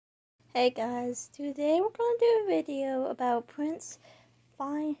Hey guys, today we're going to do a video about Prince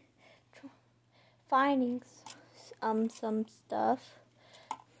finding some stuff.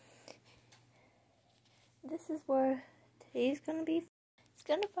 This is where today's going to be. He's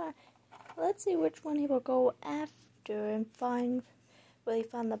going to find, let's see which one he will go after and find, where he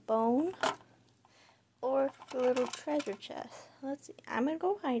found the bone or the little treasure chest. Let's see, I'm going to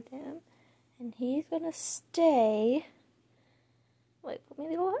go hide him and he's going to stay. Wait, let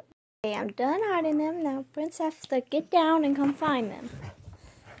me go. Okay, I'm done hiding them. Now Prince has to get down and come find them.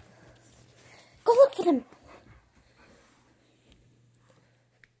 Go look for them.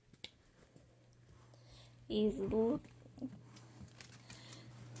 He's looking.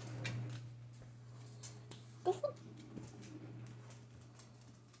 Go look.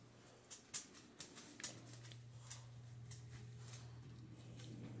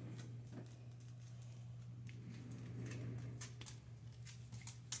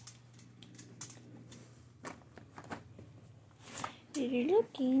 You're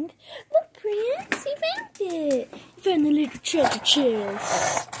looking. Look, Prince, he found it. He found the little treasure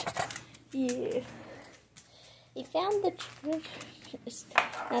chest. Yeah. He found the treasure chest.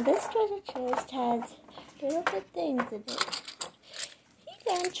 Now this treasure chest has little good things in it. He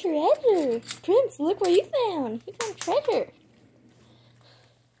found treasure. Prince, look what you found. He found treasure.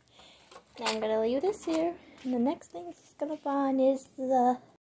 Now I'm going to leave this here. And the next thing he's going to find is the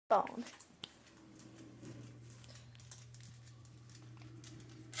bone.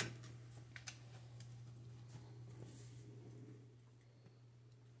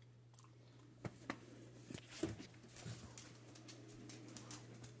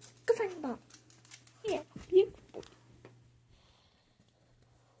 Go find the bone. Yeah, beautiful.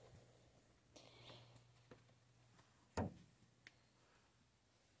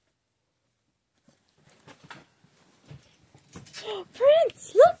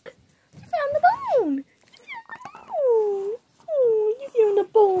 Prince, look! You found the bone! You found the bone! Oh, you found the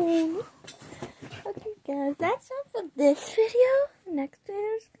bone! Okay, guys, that's all for this video. The next video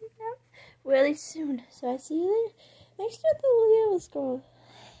is coming out really soon. So I see you later. Make sure the video is going.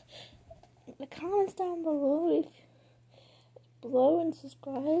 The comments down below and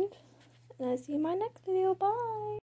subscribe. And I see you in my next video. Bye!